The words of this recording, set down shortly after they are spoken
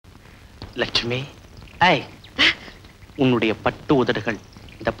லட்சுமி, ஐய், உன்னுடைய பட்டு உதடுகள்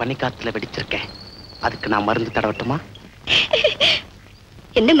இந்த பனிக்காத்துல வெடிச்சிருக்கேன். அதுக்கு நான் மருந்து தடவட்டுமா?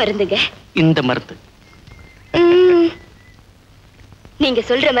 என்ன மருந்துங்க? இந்த மருந்து. நீங்க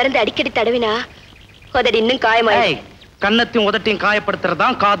சொல்ற மருந்து அடிக்கடி தடவினா உதடு இன்னும் காயமாயி. கண்ணத்தையும் உதட்டையும்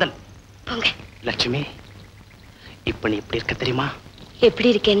காயப்படுத்துறதுதான் காதல். போங்க. லட்சுமி, இப்ப நீ எப்படி இருக்க தெரியுமா? எப்படி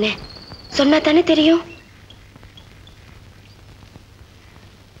இருக்கேன்னு சொன்னா தானே தெரியும்.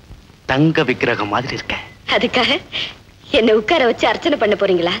 தங்க விக்கிரகம் மாதிரி இருக்க. அதுக்காக என்ன உட்கார வச்சு அர்ச்சனை பண்ண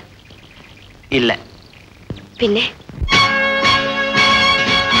போறீங்களா? இல்ல. பின்ன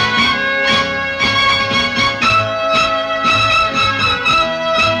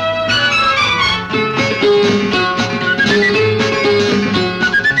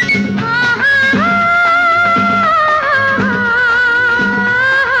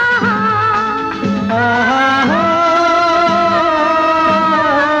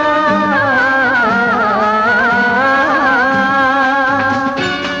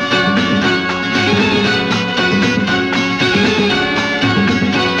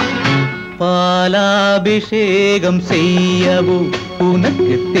பாலாபிஷேகம் செய்யவோ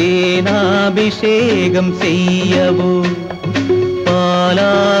உனக்கு தேனாபிஷேகம் செய்யவோ,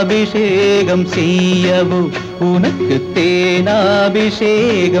 பாலாபிஷேகம் செய்யவோ உனக்கு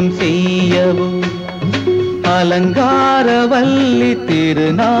தேனாபிஷேகம் செய்யவோ, அலங்காரவல்லி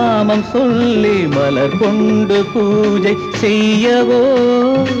திருநாமம் சொல்லி மலர் கொண்டு பூஜை செய்யவோ,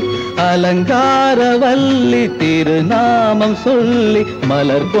 அலங்காரவல்லி திருநாமம் சொல்லி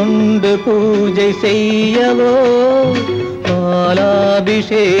மலர் கொண்டு பூஜை செய்யவோ,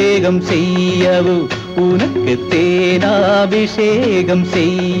 பாலாபிஷேகம் செய்யவோ உனக்கு தேனாபிஷேகம்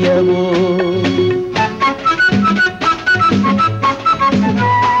செய்யவோ.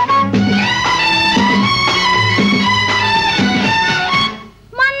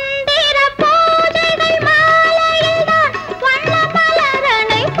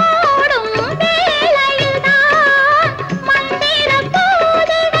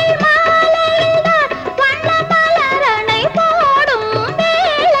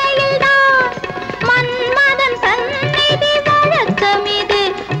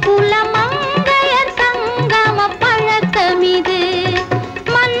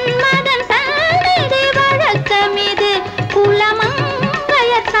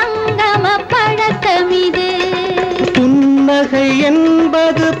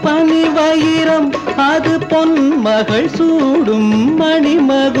 என்பது பனிவயிரம், அது பொன்மகள் சூடும்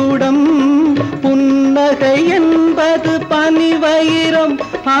மணிமகுடம். புன்னகை என்பது பனிவயிரம்,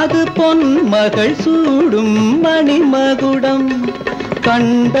 அது பொன்மகள் சூடும் மணிமகுடம்.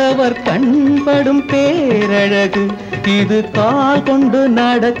 கண்டவர் கண்படும் பேரழகு, இது கால் கொண்டு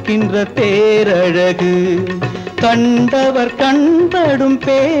நடக்கின்ற தேரழகு. கண்டவர் கண்படும்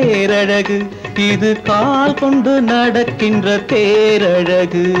பேரழகு, இது கால் கொண்டு நடக்கின்ற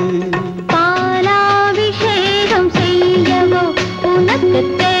தேரழகு. பாலாபிஷேகம் செய்யவோ உனக்கு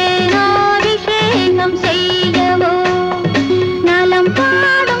தேனாபிஷேகம் செய்யவோ, நலம்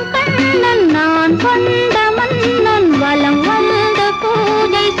பாடும் கண்ணன் நான் கொண்ட மன்னன் வலம் வந்து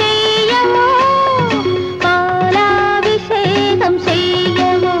பூஜை செய்யவோ, பாலாபிஷேகம்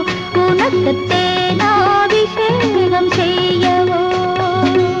செய்யவோ உனக்கு தேனாபிஷேகம் செய்யவோ.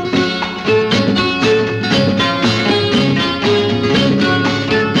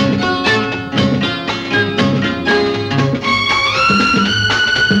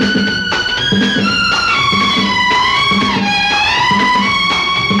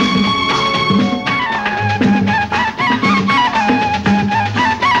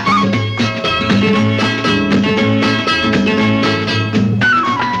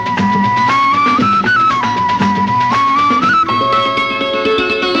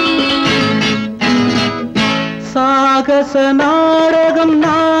 சாகச நாடகம்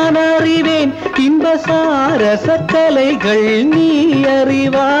நான் அறிவேன், இன்ப சாரச கலைகள் நீ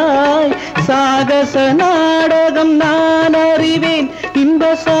அறிவாய். சாகச நாடகம் நான் அறிவேன், இன்ப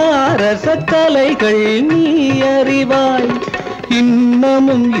சாரச கலைகள் நீ அறிவாய்.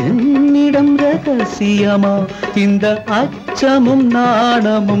 இன்னமும் என்னிடம் ரகசியமா, இந்த அச்சமும்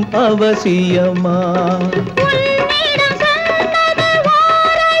நாணமும் அவசியமா?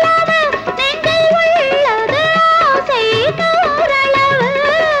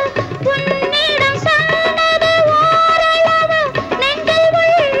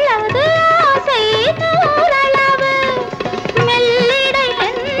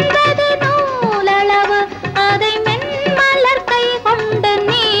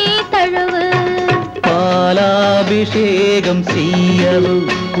 பாலாபிஷேகம் செய்யவோ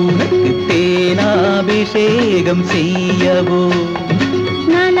உனக்கு தேனாபிஷேகம் செய்யவோ,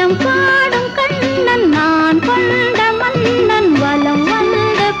 நலம் பாட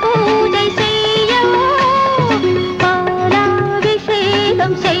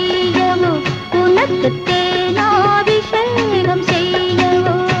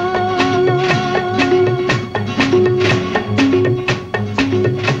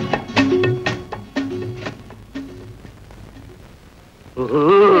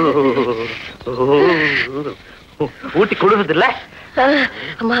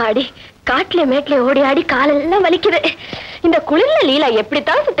அம்மா அடி காட்டுல மேட்ல ஓடி ஆடி காலெல்லாம் வலிக்குது. இந்த குளிர்ல லீலா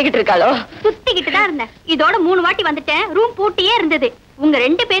எப்படித்தான் சுத்திக்கிட்டு இருக்காளோ? சுத்திக்கிட்டு தான் இருந்தேன். இதோட 3 வாட்டி வந்துட்டேன். ரூம் பூட்டியே இருந்தது. உங்க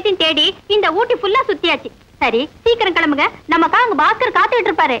 2 பேத்தையும் தேடி இந்த ஊட்டி ஃபுல்லா சுத்தியாச்சு. சரி சீக்கிரம் கிளம்புங்க, நமக்கா அங்க பாஸ்கர்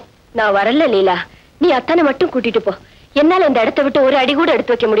காத்துக்கிட்டு இருப்பாரு. நான் வரல லீலா, நீ அத்தனை மட்டும் கூட்டிட்டு போ. என்னால இந்த இடத்தை விட்டு ஒரு அடி கூட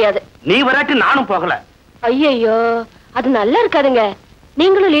எடுத்து வைக்க முடியாது. நீ வராட்டி நானும் போகல. ஐயோ அது நல்லா இருக்காதுங்க.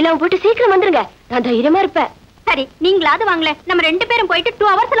 நீங்களும் லீலாவும் போயிட்டு சீக்கிரம் வந்துருங்க, நான் தைரியமா இருப்பேன். சரி நீங்களாவது வாங்கல, நம்ம 2 பேரும் போயிட்டு 2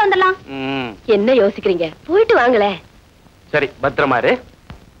 ஹவர்ஸ்ல வந்துடலாம். என்ன யோசிக்கிறீங்க? போயிட்டு வாங்களே. சரி பத்திரமா இரு.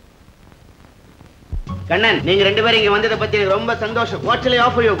 கண்ணன், நீங்க 2 பேரும் இங்க வந்ததை பத்தி எனக்கு ரொம்ப சந்தோஷம். What shall I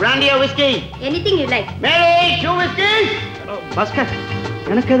offer you? Brandy or whiskey? Anything you like. Mary, 2 whiskey. Bhaskar,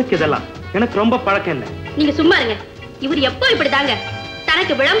 எனக்கு எதுக்கு இதெல்லாம்? எனக்கு ரொம்ப பழக்கம் இல்லை. நீங்க சும்மா இருங்க. இவர் எப்போ இப்படிதாங்க,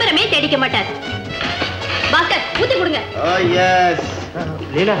 தனக்கு விளம்பரமே தேடிக்க மாட்டார். பாஸ்கர் ஊத்தி கொடுங்க. Oh yes.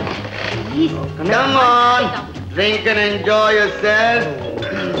 Leela, Come on, drink and enjoy yourself.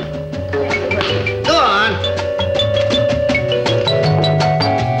 Go on.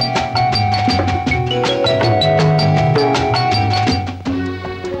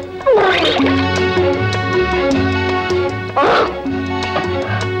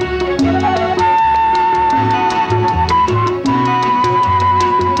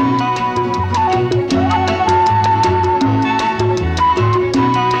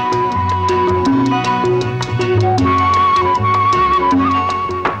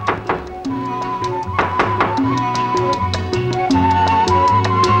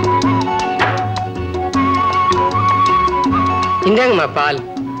 இந்தாங்கம்மா பால்.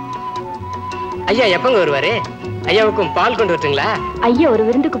 ஐயா எப்பங்க வருவாரு? ஐயாவுக்கும் பால் கொண்டு வரட்டுங்களா? ஐயா ஒரு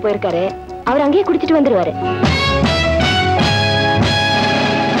விருந்துக்கு போயிருக்காரு, அவர் அங்கேயே குடிச்சிட்டு வந்துருவாரு.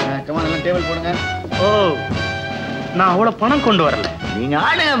 Come on, எல்லாம் டேபிள் போடுங்க. ஓ, நான் அவ்வளவு பணம் கொண்டு வரல. நீங்க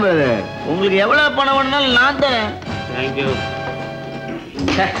ஆடுங்க பிரதர், உங்களுக்கு எவ்வளவு பணம் வேணும்னாலும் நான் தரேன். Thank you.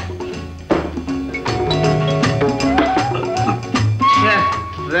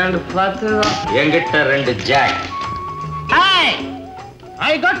 ரெண்டு 10 தான். என்கிட்ட 2 jack.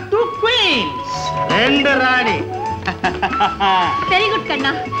 I got 2 queens. 2 Rani. Very good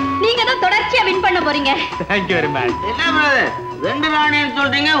கண்ணா, நீங்க தான் தொடர்ச்சியா வின் பண்ண போறீங்க. Thank you very much. என்ன பிரதர், 2 ராணின்னு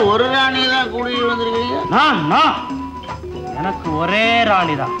சொல்றீங்க, ஒரு ராணி தான் கூடி வந்திருக்கீங்க. நான் எனக்கு ஒரே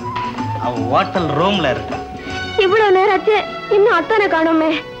ராணி தான். அவ ஹோட்டல் ரூம்ல இருக்கா. இவ்வளவு நேரம் ஆச்சு, இன்னும் அத்தானை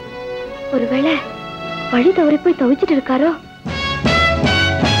காணோமே. ஒருவேளை வழி தவறி போய் தவிச்சிட்டு இருக்காரோ?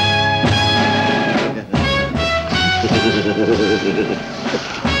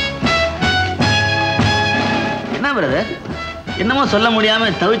 என்ன பிரதர், என்னமோ சொல்ல முடியாம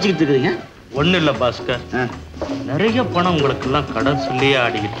தவிச்சுக்கிட்டு இருக்கீங்க? ஒண்ணு இல்ல பாஸ்கர், நிறைய பணம் உங்களுக்கு எல்லாம் கடன் சொல்லியே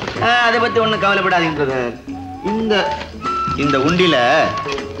ஆடிக்கிட்டு இருக்கு. அதை பத்தி ஒண்ணும் கவலைப்படாதீங்க பிரதர். இந்த உண்டில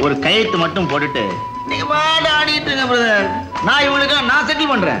ஒரு கையெழுத்து மட்டும் போட்டுட்டு நீங்க பாட்டு ஆடிட்டு இருங்க பிரதர். நான் இவங்களுக்கு நான்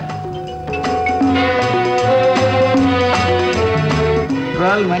செட்டில் பண்றேன்.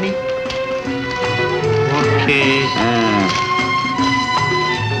 கால் மணி. ஓகே.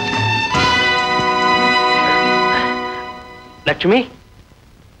 லட்சுமி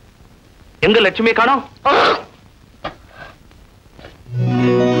எங்க? லட்சுமி காணோம்.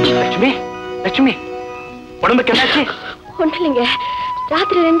 லட்சுமி உடம்புக்கு என்னாச்சு? ஒண்ணு இல்லைங்க,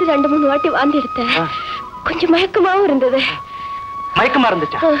 ராத்திரி 2-3 வாட்டி வாந்தி எடுத்தேன். கொஞ்சம் மயக்கமாவும் இருந்தது. மயக்கமா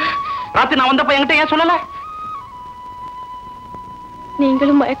இருந்துச்சா? ராத்திரி நான் வந்தப்ப என்கிட்ட ஏன் சொல்லல?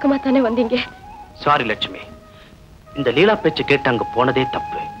 நீங்களும் மயக்கமா தானே வந்தீங்க. சாரி லட்சுமி, இந்த லீலா பேச்சு கேட்டு அங்க போனதே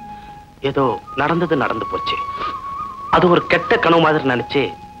தப்பு. ஏதோ நடந்து போச்சு. அது ஒரு கெட்ட கனவு மாதிரி நினைச்சு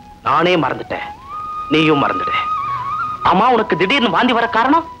நானே மறந்துட்டேன். நீயும் மறந்துட. அம்மா, உனக்கு திடீர்னு வாந்தி வர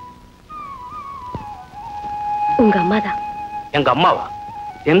காரணம்? உங்க அம்மாதான். எங்க அம்மாவா?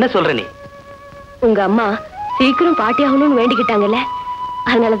 என்ன சொல்ற நீ? உங்க அம்மா சீக்கிரம் பாட்டி ஆகணும்னு வேண்டிக்கிட்டாங்கல்ல,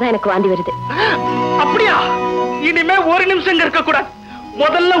 அதனாலதான் எனக்கு வாந்தி வருது. அப்படியா? இனிமே ஒரு நிமிஷம் இங்க இருக்க கூடாது.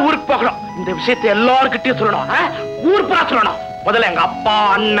 முதல்ல ஊருக்கு போகணும். இந்த விஷயத்தை எல்லார்கிட்டயும் சொல்லணும். ஊர் புறா சொல்லணும். முதல்ல எங்க அப்பா,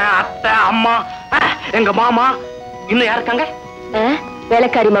 அண்ணன், அத்தை, அம்மா, எங்க மாமா, இன்னும் யார் இருக்காங்க?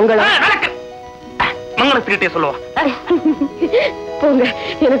 வேலைக்காரி மங்களம். மங்களத்துக்கிட்டே சொல்லுவா. போங்க,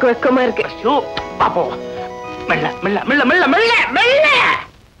 எனக்கு வெக்கமா இருக்கு. பாப்போ, மெல்ல மெல்ல மெல்ல மெல்ல மெல்ல மெல்ல.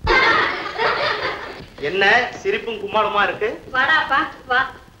 என்ன சிரிப்பும் கும்மாளமா இருக்கு? வாடாப்பா வா.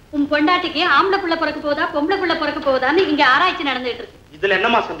 உன் பொண்டாட்டிக்கு ஆம்பளை புள்ள பிறக்க போதா பொம்பளை புள்ள பிறக்க போதான்னு இங்க ஆராய்ச்சி நடந்துட்டு இருக்கு. இதுல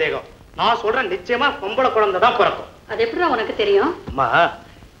என்னமா சந்தேகம்? நான் சொல்றேன், நிச்சயமா பொம்பளை குழந்தை தான் பிறக்கும். அது எப்படி உனக்கு தெரியும்? அம்மா,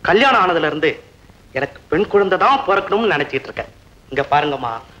 கல்யாணம் ஆனதுல இருந்து எனக்கு பெண் குழந்தை தான் பிறக்கணும்னு நினைச்சிட்டு இருக்கேன். இங்க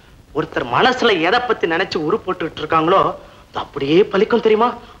பாருங்கம்மா, ஒருத்தர் மனசுல எதை பத்தி நினைச்சு உரு போட்டுட்டு இருக்காங்களோ அது அப்படியே பலிக்கும், தெரியுமா?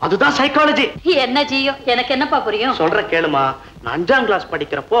 அதுதான் சைக்காலஜி. என்ன செய்யும், எனக்கு என்னப்பா புரியும்? சொல்ற கேளுமா. நான் 5ஆம் கிளாஸ்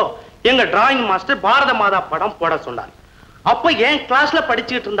படிக்கிறப்போ எங்க டிராயிங் மாஸ்டர் பாரத மாதா படம் போட சொன்னார். அப்ப என் கிளாஸ்ல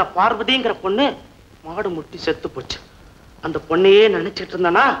படிச்சுக்கிட்டு இருந்த பார்வதிங்கிற பொண்ணு மாடு முட்டி செத்து போச்சு. அந்த பொண்ணையே நினைச்சிட்டு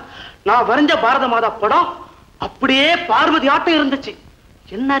இருந்தனா நான் வரைஞ்ச பாரத மாதா படம் அப்படியே பார்வதி ஆட்டம் இருந்துச்சு.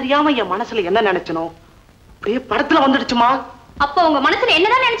 என்ன அறியாம என் மனசுல என்ன நினைச்சனோ அப்படியே படத்துல வந்துடுச்சுமா. அப்ப உங்க மனசுல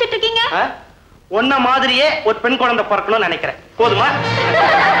என்னதான் நினைச்சிட்டு இருக்கீங்க? உன்ன மாதிரியே ஒரு பெண் குழந்தை பிறக்கணும்னு நினைக்கிறேன். போதுமா?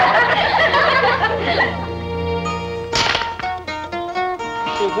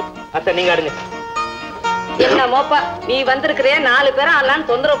 அத்தை நீங்க ஆடுங்க. என்ன மோப்பா, நீ வந்திருக்கிறிய 4 பேரும் ஆடலான்னு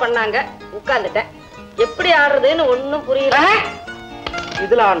தொந்தரவு பண்ணாங்க, உட்கார்ந்துட்டேன். எப்படி ஆடுறதுன்னு ஒண்ணும் புரியல.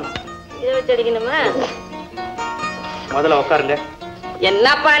 இதுல ஆடணும். இதை வச்சு அடிக்கணுமா? முதல்ல உட்காருங்க.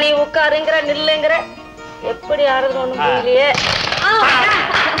 என்னப்பா நீ உட்காருங்கிற நில்லுங்கிற, எப்படி ஆடுறதுன்னு ஒண்ணும் புரியலையே.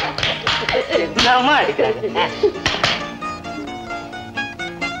 என்னமா அடிக்கிறாங்க?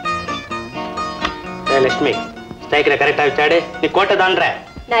 லட்சுமி, ஸ்ட்ரைக்கரை கரெக்டா வச்சாடு. நீ கோட்டை தாண்டுற.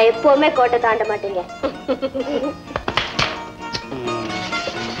 நான் எப்பவுமே கோட்டை தாண்ட மாட்டேங்க.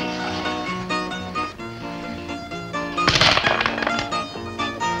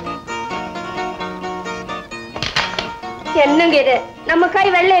 என்னங்க இது? நம்ம கை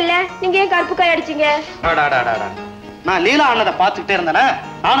வெள்ளை இல்ல, நீங்க ஏன் கருப்பு காய் அடிச்சீங்க? நான் லீலா ஆனதை பாத்துக்கிட்டே இருந்தேன்னா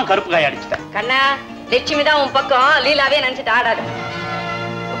நானும் கருப்பு காய் அடிச்சிட்டேன். கண்ணா, லட்சுமி தான் உன் பக்கம், லீலாவே நினைச்சிட்டு ஆடாது.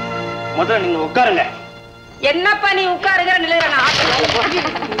 முதல்ல நீங்க உட்காருங்க. என்னப்பா நீ உட்காருங்கிற நிலையில நான்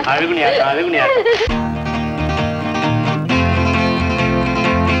அழுகுனியா அழுகுனியா.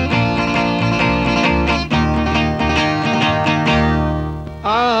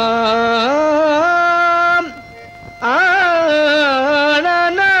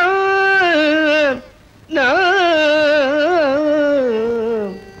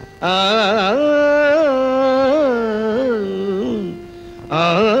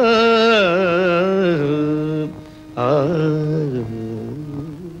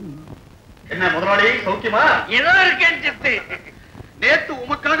 என்ன முதலாளி சௌக்கியமா? ஏதோ இருக்கேன் சித்து. நேத்து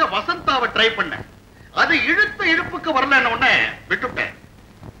உமக்காக வசந்தாவை ட்ரை பண்ணேன். அது இழுத்த இழுப்புக்கு வரலன்னு உடனே விட்டுட்டேன்.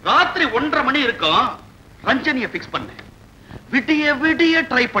 ராத்திரி 1:30 மணி இருக்கும், ரஞ்சனிய பிக்ஸ் பண்ணேன். விடிய விடிய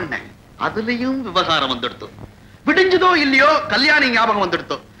ட்ரை பண்ணேன். அதுலயும் விவகாரம் வந்துடுத்து. விடிஞ்சதோ இல்லையோ கல்யாணி ஞாபகம்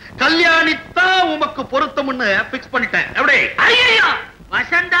வந்துடுத்து. கல்யாணித்தான் உமக்கு பொருத்தம்னு பிக்ஸ் பண்ணிட்டேன். எப்படி? ஐயோ,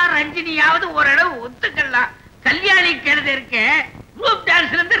 வசந்தா ரஞ்சினியாவது ஓரளவு ஒத்துக்கலாம். கல்யாணி கழுத இருக்க குரூப்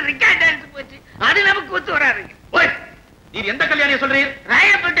டான்ஸ்ல இருந்து ரிக்கார்ட் டான்ஸ் போச்சு. அது நமக்கு ஒத்து வராது. நீ எந்த கல்யாணிய சொல்றீர்?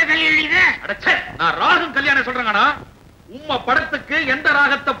 ராயப்பட்ட கல்யாணி. அடச்சே, நான் ராகம் கல்யாணம் சொல்றேங்கண்ணா. உம்ம படத்துக்கு எந்த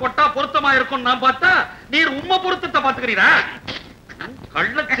ராகத்தை போட்டா பொருத்தமா இருக்கும் நான் பார்த்தா நீர் உம்ம பொருத்தத்தை பாத்துக்கிறீரா?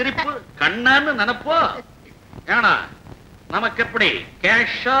 கள்ள சிரிப்பு கண்ணான்னு நினைப்போ. ஏனா நமக்கு எப்படி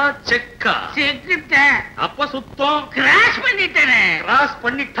கேஷா செக்கா? செக்குட்டேன். அப்ப சுத்தம் கிராஸ் பண்ணிட்டேனே. கிராஸ்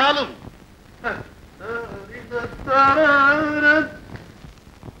பண்ணிட்டாலும்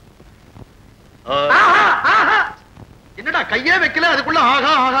என்னடா கையே வைக்கல, அதுக்குள்ள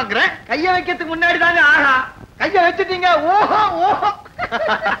ஆகா ஆகாங்கிற? கைய வைக்கிறதுக்கு முன்னாடி தாங்க ஆகா, கைய வச்சுட்டீங்க ஓஹோ ஓஹோ.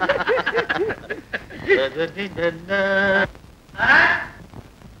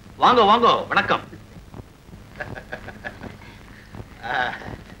 வாங்க வாங்க, வணக்கம்.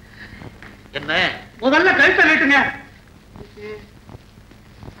 என்ன முதல்ல கழுத்தை நீட்டுங்க.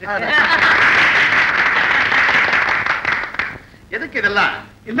 எதுக்கு இதெல்லாம்?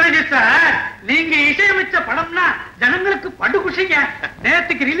 இல்லைங்க சார், நீங்க இசையமைச்ச படம்னா ஜனங்களுக்கு படு குஷிங்க.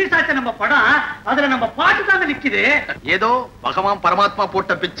 நேத்துக்கு ரிலீஸ் ஆச்ச நம்ம படம், அதுல நம்ம பாட்டு தாங்க நிக்குது. ஏதோ பகவான் பரமாத்மா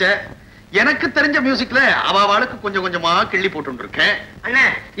போட்ட பிச்சை. எனக்கு தெரிஞ்ச மியூசிக்ல அவளுக்கு கொஞ்சம் கொஞ்சமா கிள்ளி போட்டு இருக்கேன். அண்ணே,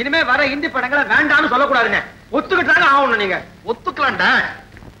 இனிமே வர இந்தி படங்களை வேண்டாம்னு சொல்லக்கூடாதுங்க. ஒத்துக்கிட்டாங்க ஆகணும். நீங்க ஒத்துக்கலாம்டா,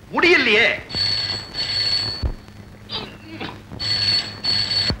 முடியலையே.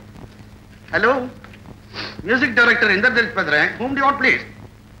 ஹலோ, மியூசிக் டைரக்டர் இந்திரஜித் பேசுறேன். whom do you want please?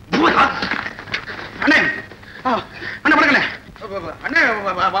 அண்ணே, அண்ணா வணக்கண்ணே. அண்ணே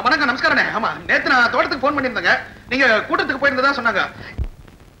வணக்கம், நமஸ்காரம் அண்ணே. ஆமா, நேத்து நான் தோட்டத்துக்கு போன் பண்ணியிருந்தேங்க. நீங்க கூட்டத்துக்கு போயிருந்ததா சொன்னாங்க.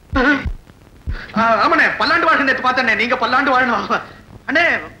 ஆமாண்ணே, பல்லாண்டு வாழ்க்கை நேத்து பார்த்தேன். நீங்க பல்லாண்டு வாழணும் அண்ணே.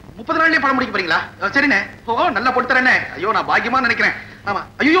 30 நாள்லயே படம் முடிக்க போறீங்களா? சரிண்ணே. ஓ, நல்லா போட்டு தரேண்ணே. ஐயோ, நான் பாக்கியமா நினைக்கிறேன். ஆமா.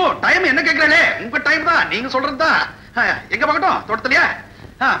 ஐயோ, டைம் என்ன கேட்கறே? உங்க டைம் தான், நீங்க சொல்றதுதான். எங்க பார்க்கட்டும்? தோட்டத்திலயா?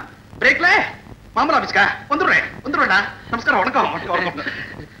 பிரேக்ல மாமலா ஆபீஸ்க்கா? வந்துடுறேன் வந்துடுறேண்ணா. நமஸ்காரம், வணக்கம் வணக்கம்.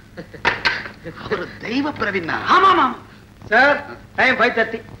 ஒரு தெய்வ பிரவீனா? ஆமா சார், டைம்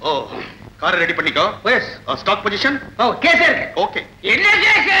 5:30. ஓ, கார் ரெடி பண்ணிக்கோ. எஸ். Stock position? ஓ, கேஸ் இருக்கு. ஓகே. என்ன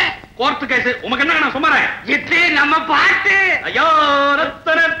கேஸ்? Court case. உமக்கு என்ன நான் சும்மாறேன். இது நம்ம பாட்டு. ஐயோ,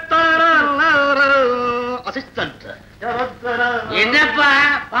 அசிஸ்டன்ட். என்னப்பா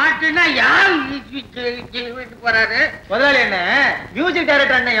பாட்டுன்னா யார் வீட்டுக்கு போறாரு? முதலாளி என்ன மியூசிக்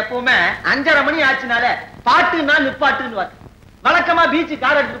டைரக்டர் அண்ணன் எப்பவுமே 5:30 மணி ஆச்சுனால பாட்டுன்னா நிப்பாட்டுன்னு. வழக்கமா பீச்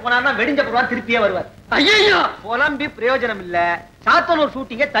கார் எடுத்துட்டு போனா வெடிஞ்ச பிறகு திருப்பியே வருவார். ஐயோ புலம்பி பிரயோஜனம் இல்ல. சாத்தனூர்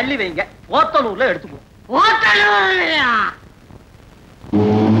ஷூட்டிங்க தள்ளி வைங்க, ஓத்தனூர்ல எடுத்துக்குவோம். ஓட்டலூர்லயா?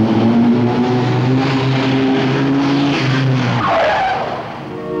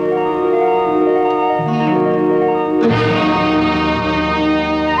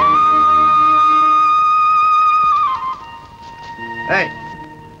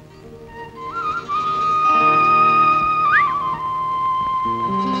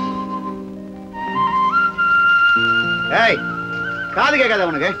 காது கேட்காத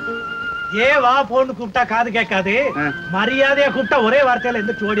உனக்கு? ஏ வா போன்னு கூப்பிட்டா காது கேட்காது, மரியாதையா கூப்பிட்டா ஒரே வார்த்தையில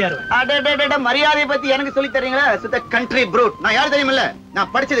எந்திரிச்சு ஓடியாருவேன். மரியாதையை பத்தி எனக்கு சொல்லி தரீங்களா? சுத்த கண்ட்ரி ப்ரூட். நான் யாரு தெரியுமில்ல?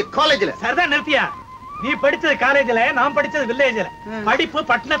 நான் படிச்சது காலேஜ்ல. சரிதான் நிறுத்தியா? நீ படிச்சது காலேஜ்ல, நான் படிச்சது வில்லேஜ்ல. படிப்பு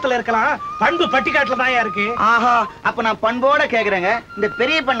பட்டணத்துல இருக்கலாம், பண்பு பட்டிக்காட்டுல தான் இருக்கு. ஆஹா, அப்ப நான் பண்போட கேக்குறேங்க, இந்த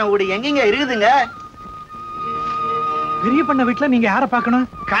பெரிய பண்ண வீடு எங்கெங்க இருக்குதுங்க? பெரிய பண்ண வீட்டுல நீங்க யார பாக்கணும்?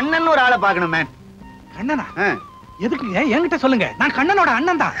 கண்ணன் ஒரு ஆளை பாக்கணும் மேன். கண்ணனா? எதுக்குங்க? என்கிட்ட சொல்லுங்க, நான் கண்ணனோட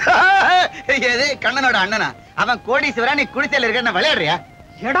அண்ணன் தான். எது கண்ணனோட அண்ணனா? அவன் கோடீஸ்வரா, நீ குடிசையில இருக்க விளையாடுறியா?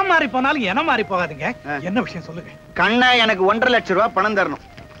 இடம் மாறி போனாலும் இனம் மாறி போகாதுங்க. என்ன விஷயம் சொல்லுங்க. கண்ணா எனக்கு 1.5 லட்சம் ரூபாய் பணம் தரணும்.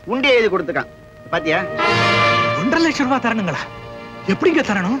 உண்டி எழுதி கொடுத்துக்கான் பாத்தியா? 1.5 லட்சம் ரூபாய் தரணுங்களா? எப்படிங்க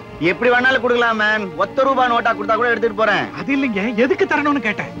தரணும்? எப்படி வேணாலும் கொடுக்கலாம் மேன். 1 ரூபாய் நோட்டா கொடுத்தா கூட எடுத்துட்டு போறேன். அது இல்லைங்க, எதுக்கு தரணும்னு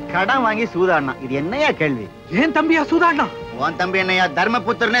கேட்டேன். கடன் வாங்கி சூதாடினா. இது என்னையா கேள்வி? ஏன் தம்பியா சூதாடினா? உன் தம்பி என்னையா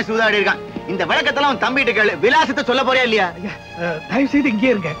தர்மபுத்திரனே சூதாடி இருக்கான். இந்த விளக்கத்தெல்லாம் உன் தம்பிட்டு கேளு. விலாசத்தை சொல்ல போறியா இல்லையா? தயவு செய்து இங்கே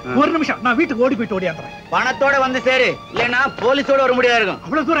இருங்க, ஒரு நிமிஷம். நான் வீட்டுக்கு ஓடி போயிட்டு ஓடியாந்துறேன். பணத்தோட வந்து சேரு, இல்லைன்னா போலீஸோட வர முடியாது இருக்கும்.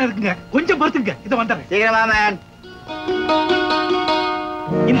 அவ்வளவு தூரம் இருக்குங்க, கொஞ்சம் பொறுத்துங்க. இதை வந்துடுறேன். சீக்கிரமா மேன்.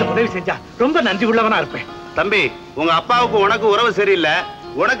 இந்த உதவி செஞ்சா ரொம்ப நன்றி உள்ளவனா இருப்பேன். தம்பி, உங்க அப்பாவுக்கு உனக்கு உறவு சரியில்லை.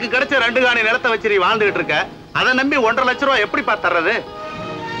 உனக்கு கிடைச்ச 2 காணி நிலத்தை வச்சு நீ வாழ்ந்துகிட்டு இருக்க. அதை நம்பி 1.5 லட்சம் ரூபாய் எப்படி தர்றது?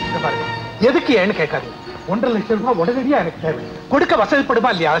 எதுக்கு ஏன்னு கேட்காதீங்க. 1.5 லட்சம் ரூபாய் உடனடியா எனக்கு தேவை. கொடுக்க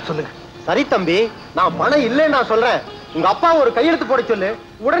வசதிப்படுமா இல்லையா சொல்லுங்க. சரி தம்பி, நான் பணம் இல்லைன்னு நான் சொல்றேன். உங்க அப்பா ஒரு கையெழுத்து போட சொல்லு,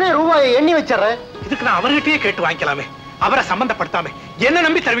 உடனே ரூபாயை எண்ணி வச்சிடறேன். இதுக்கு நான் அவர்கிட்டயே கேட்டு வாங்கிக்கலாமே. அவரை சம்பந்தப்படுத்தாம என்ன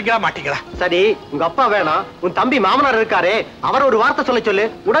நம்பி தருவீங்களா மாட்டீங்களா? சரி, உங்க அப்பா வேணாம், உன் தம்பி மாமனார் இருக்காரே, அவர் ஒரு வார்த்தை சொல்ல சொல்லு,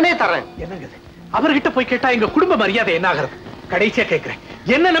 உடனே தர்றேன். என்னங்க அவர்கிட்ட போய் கேட்டா எங்க குடும்ப மரியாதை என்ன ஆகிறது? கடைசியா கேட்கிறேன்,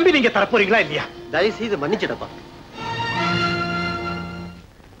 என்ன நம்பி நீங்க தரப்போறீங்களா இல்லையா? தயவு செய்து மன்னிச்சிடப்பா.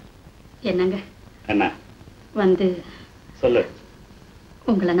 என்னங்க என்ன வந்து சொல்லு.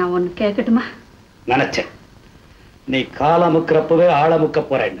 உங்களை நான் ஒண்ணு கேட்கட்டுமா? நினைச்சேன் நீ காலமுக்கிறப்பவே ஆழமுக்க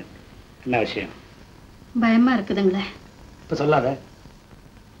போறேன்னு. என்ன விஷயம்? பயமா இருக்குதுங்களே. இப்ப சொல்லாத.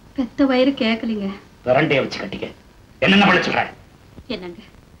 பெத்த வயிறு கேட்கலீங்க. வரண்டைய வச்சு கட்டிக்க. என்ன பண்ண சொல்ற? என்னங்க,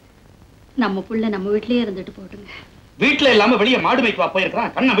 நம்ம புள்ள நம்ம வீட்லயே இருந்துட்டு போட்டுங்க. வீட்டுல இல்லாம வெளியே மாடு மேய்க்கவா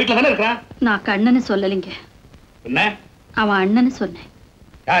போயிருக்கான்? கண்ணன் வீட்டுல தானே இருக்கிறான். நான் கண்ணன்னு சொல்லலைங்க. என்ன? அவன் அண்ணன்னு சொன்னேன்.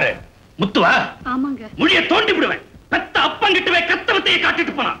 யாரு? முத்துவா? ஆமாங்க. முடிய தோண்டி விடுவேன். பெத்த அப்பங்கிட்டவே கத்தவத்தையே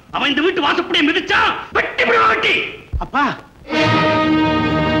காட்டிட்டு போனான். அவன் இந்த வீட்டு வாசப்படியை மிதிச்சா வெட்டி விடுவான். வெட்டி. அப்பா,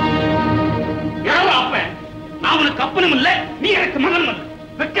 யாரா அப்ப? நான் உனக்கு அப்பனும் இல்ல, நீ எனக்கு மகன் இல்ல.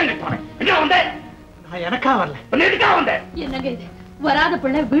 வெக்கம் கட்டுவானே. என்ன வந்த? நான் எனக்கா வரல. எதுக்கா வந்த? என்னங்க இது? வராத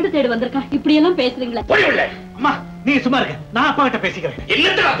பிள்ளை வீடு தேடி வந்திருக்கான், இப்படி எல்லாம் பேசுறீங்களா? புரியல. அம்மா நீ சும்மா இருக்க, நான் அப்பா கிட்ட பேசிக்கிறேன்.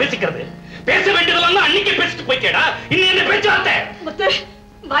 என்னத்தடா பேசிக்கிறது? பேச வேண்டியதெல்லாம் அன்னைக்கு பேசிட்டு போயிட்டேடா. இன்னும் என்ன பேச்சாத்த? முத்து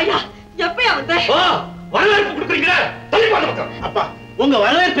வாயா, எப்பயா வந்த? ஓ, வரவேற்பு கொடுக்குறீங்களா? தள்ளி போற பக்கம். அப்பா, உங்க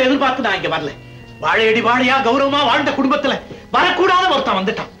வரவேற்பை எதிர்பார்த்து நான் இங்க வரல. வாழையடி வாழையா கௌரவமா வாழ்ந்த குடும்பத்துல வரக்கூடாத ஒருத்தன்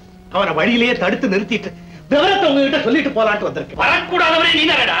வந்துட்டான். அவனை வழியிலேயே தடுத்து நிறுத்திட்டு விவரத்தை உங்ககிட்ட சொல்லிட்டு போலான்ட்டு வந்திருக்கேன். வரக்கூடாதவரே நீ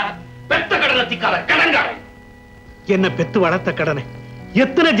தானடா. பெத்த கடனை திக்காத கடன்காரன். என்ன பெத்து வளர்த்த கடனை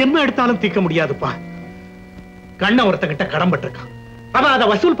எத்தனை ஜென்மம் எடுத்தாலும் தீர்க்க முடியாதுப்பா. கண்ணன் ஒருத்தங்கிட்ட கடன் பட்டிருக்கான். அவன் அதை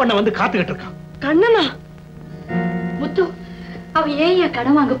வசூல் பண்ண வந்து காத்துக்கிட்டு இருக்கான். கண்ணனா? முத்து, அவ ஏன்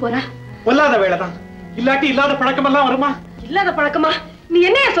கடன் வாங்க போறா? பொல்லாத வேலைதான். இல்லாட்டி இல்லாத பழக்கம் எல்லாம் வருமா? இல்லாத பழக்கமா? நீ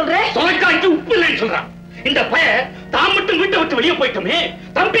என்னையா சொல்ற? தொலைக்காய்க்கு உப்பு இல்லைன்னு சொல்றான். இந்த பையன் தான் மட்டும் வீட்டை விட்டு வெளியே போயிட்டோமே,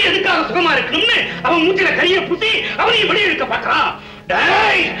 தம்பி எதுக்காக சுகமா இருக்கணும்னு அவன் மூச்சில கரிய புத்தி அவனையும் வெளியே இருக்க பாக்குறான்.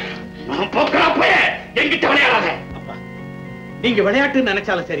 டேய், நான் போக்குறா பைய என்கிட்ட விளையாடாத. அப்பா, நீங்க விளையாட்டு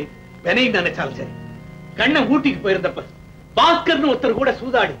நினைச்சாலும் சரி, வினை நினைச்சாலும் சரி, கண்ணன் ஊட்டிக்கு போயிருந்தப்ப பாஸ்கர்னு ஒருத்தர் கூட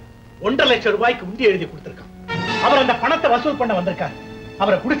சூதாடி 1.5 லட்சம் ரூபாய்க்கு முண்டி எழுதி கொடுத்திருக்கான். அவர் அந்த பணத்தை வசூல் பண்ண வந்திருக்காரு.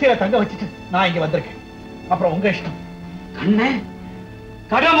 அவரை குடிசையில தங்க வச்சுட்டு நான் இங்க வந்திருக்கேன். அப்புறம் உங்க இஷ்டம். கண்ணே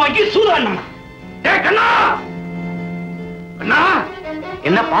கடன் வாங்கி சூதாடினா? டேய் கண்ணா, கண்ணா,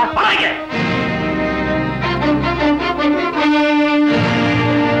 என்னப்பா பாருங்க.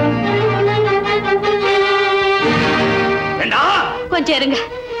 கொஞ்சம் இருங்க.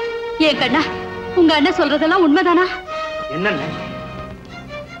 ஏன் கண்ணா, உங்க அண்ணன் சொல்றதெல்லாம் உண்மைதானா? என்னன்னு?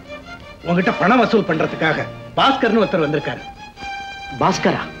 உங்ககிட்ட பணம் வசூல் பண்றதுக்காக பாஸ்கர்னு ஒருத்தர் வந்திருக்காரு.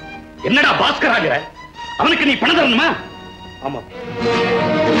 பாஸ்கரா? என்னடா பாஸ்கராங்கிற? அவனுக்கு நீ பணம் தரணுமா? ஆமா.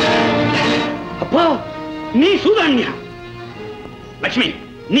 அப்பா நீ சூதானியா? லட்சுமி,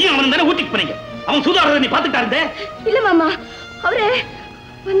 நீ அவன் தானே ஊட்டிக்கு போனீங்க. அவன் சூதாடுறத நீ பாத்துட்டா இருந்த? இல்ல மாமா, அவரு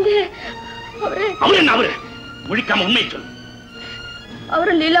என்ன அவரு? முழிக்காம உண்மையை சொல்லு.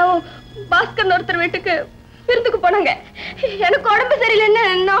 அவரு லீலாவும் பாஸ்கர் ஒருத்தர் வீட்டுக்கு விருந்துக்கு போனாங்க. எனக்கு உடம்பு சரியில்லைன்னு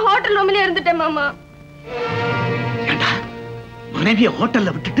நான் ஹோட்டல் ரூம்லயே இருந்துட்டேன் மாமா. மனைவிய ஹோட்டல்ல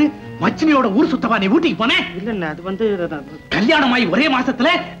விட்டுட்டு மச்சினியோட ஊர் சுத்தவா நீ ஊட்டிக்கு போனேன்? இல்ல, அது வந்து கல்யாணமாயி ஒரே மாசத்துல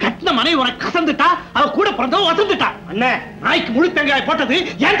கட்டின மனைவி உனக்கு கசந்துட்டா, அவ கூட பிறந்தவ வசந்துட்டா. அண்ணே, நாய்க்கு முழு தேங்காய் போட்டது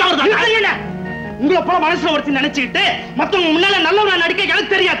ஏன் தவறுதான்? உங்களை போல மனசுல ஒருத்தி நினைச்சுக்கிட்டு மத்தவங்க முன்னால நல்லவனா நடிக்க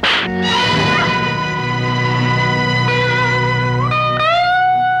எனக்கு தெரியாது.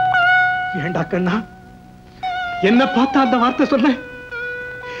 ஏண்டா கண்ணா, என்ன பார்த்தா அந்த வார்த்தை சொன்ன?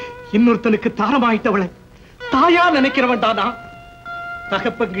 இன்னொருத்தனுக்கு தாரமாயிட்டவளை தாயா நினைக்கிறவன் தானா?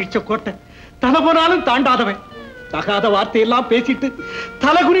 தகப்பன் கிழிச்ச கோட்டை தலை போனாலும் தாண்டாதவன் தகாத வார்த்தையெல்லாம் பேசிட்டு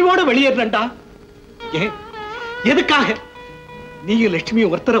தலைகுனிவோட வெளியேறா. ஏன், எதுக்காக? நீங்க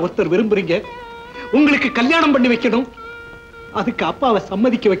லட்சுமியும் ஒருத்தர் விரும்புறீங்க, உங்களுக்கு கல்யாணம் பண்ணி வைக்கணும், அதுக்கு அப்பாவை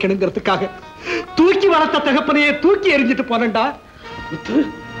சம்மதிக்க வைக்கணுங்கிறதுக்காக தூக்கி வளர்த்த தகப்பனையே தூக்கி எறிஞ்சிட்டு போனண்டா.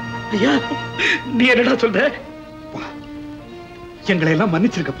 ஐயா, நீ என்னடா சொல்ற? எங்களை எல்லாம்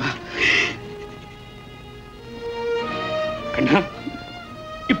மன்னிச்சிருக்கப்பா. கண்ணா,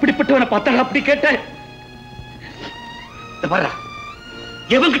 இப்படிப்பட்டவனை பார்த்தாங்க அப்படி கேட்ட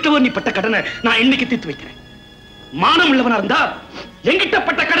எவன்கிட்ட நீ பட்ட கடனை நான் என்னைக்கு தீர்த்து வைக்கிறேன். மானம் உள்ளவனா இருந்தா எங்கிட்ட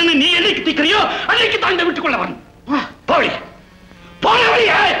பட்ட கடனை நீ என்னைக்கு தீர்க்கிறியோ அன்னைக்கு தாண்ட விட்டுக்கொள்ள வரணும்.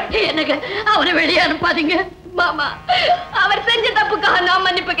 எனக்கு அவரை வெளியே அனுப்பாதீங்க மாமா. அவர் செஞ்ச தப்புக்காக நான்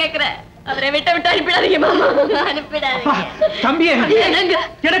மன்னிப்பு கேட்கிறேன். அவரை விட்டு அனுப்பிடாதீங்க மாமா, அனுப்பிடாதீங்க. தம்பியே,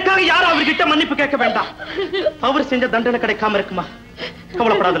 எனக்காக யாரும் அவர்கிட்ட மன்னிப்பு கேட்க வேண்டாம். அவர் செஞ்ச தண்டனை கிடைக்காம இருக்குமா?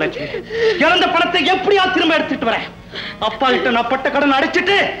 கவலைப்படாத லட்சுமி, இழந்த பணத்தை எப்படியா திரும்ப எடுத்துட்டு வரேன். அப்பா கிட்ட நான் பட்ட கடன்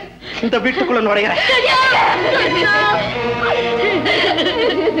அடைச்சிட்டு இந்த வீட்டுக்குள்ள நுழைகிறேன்.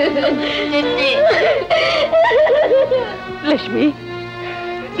 லட்சுமி,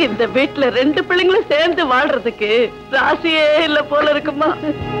 இந்த வீட்டுல 2 பிள்ளைங்களும் சேர்ந்து வாழ்றதுக்கு ராசியே இல்ல போல இருக்குமா?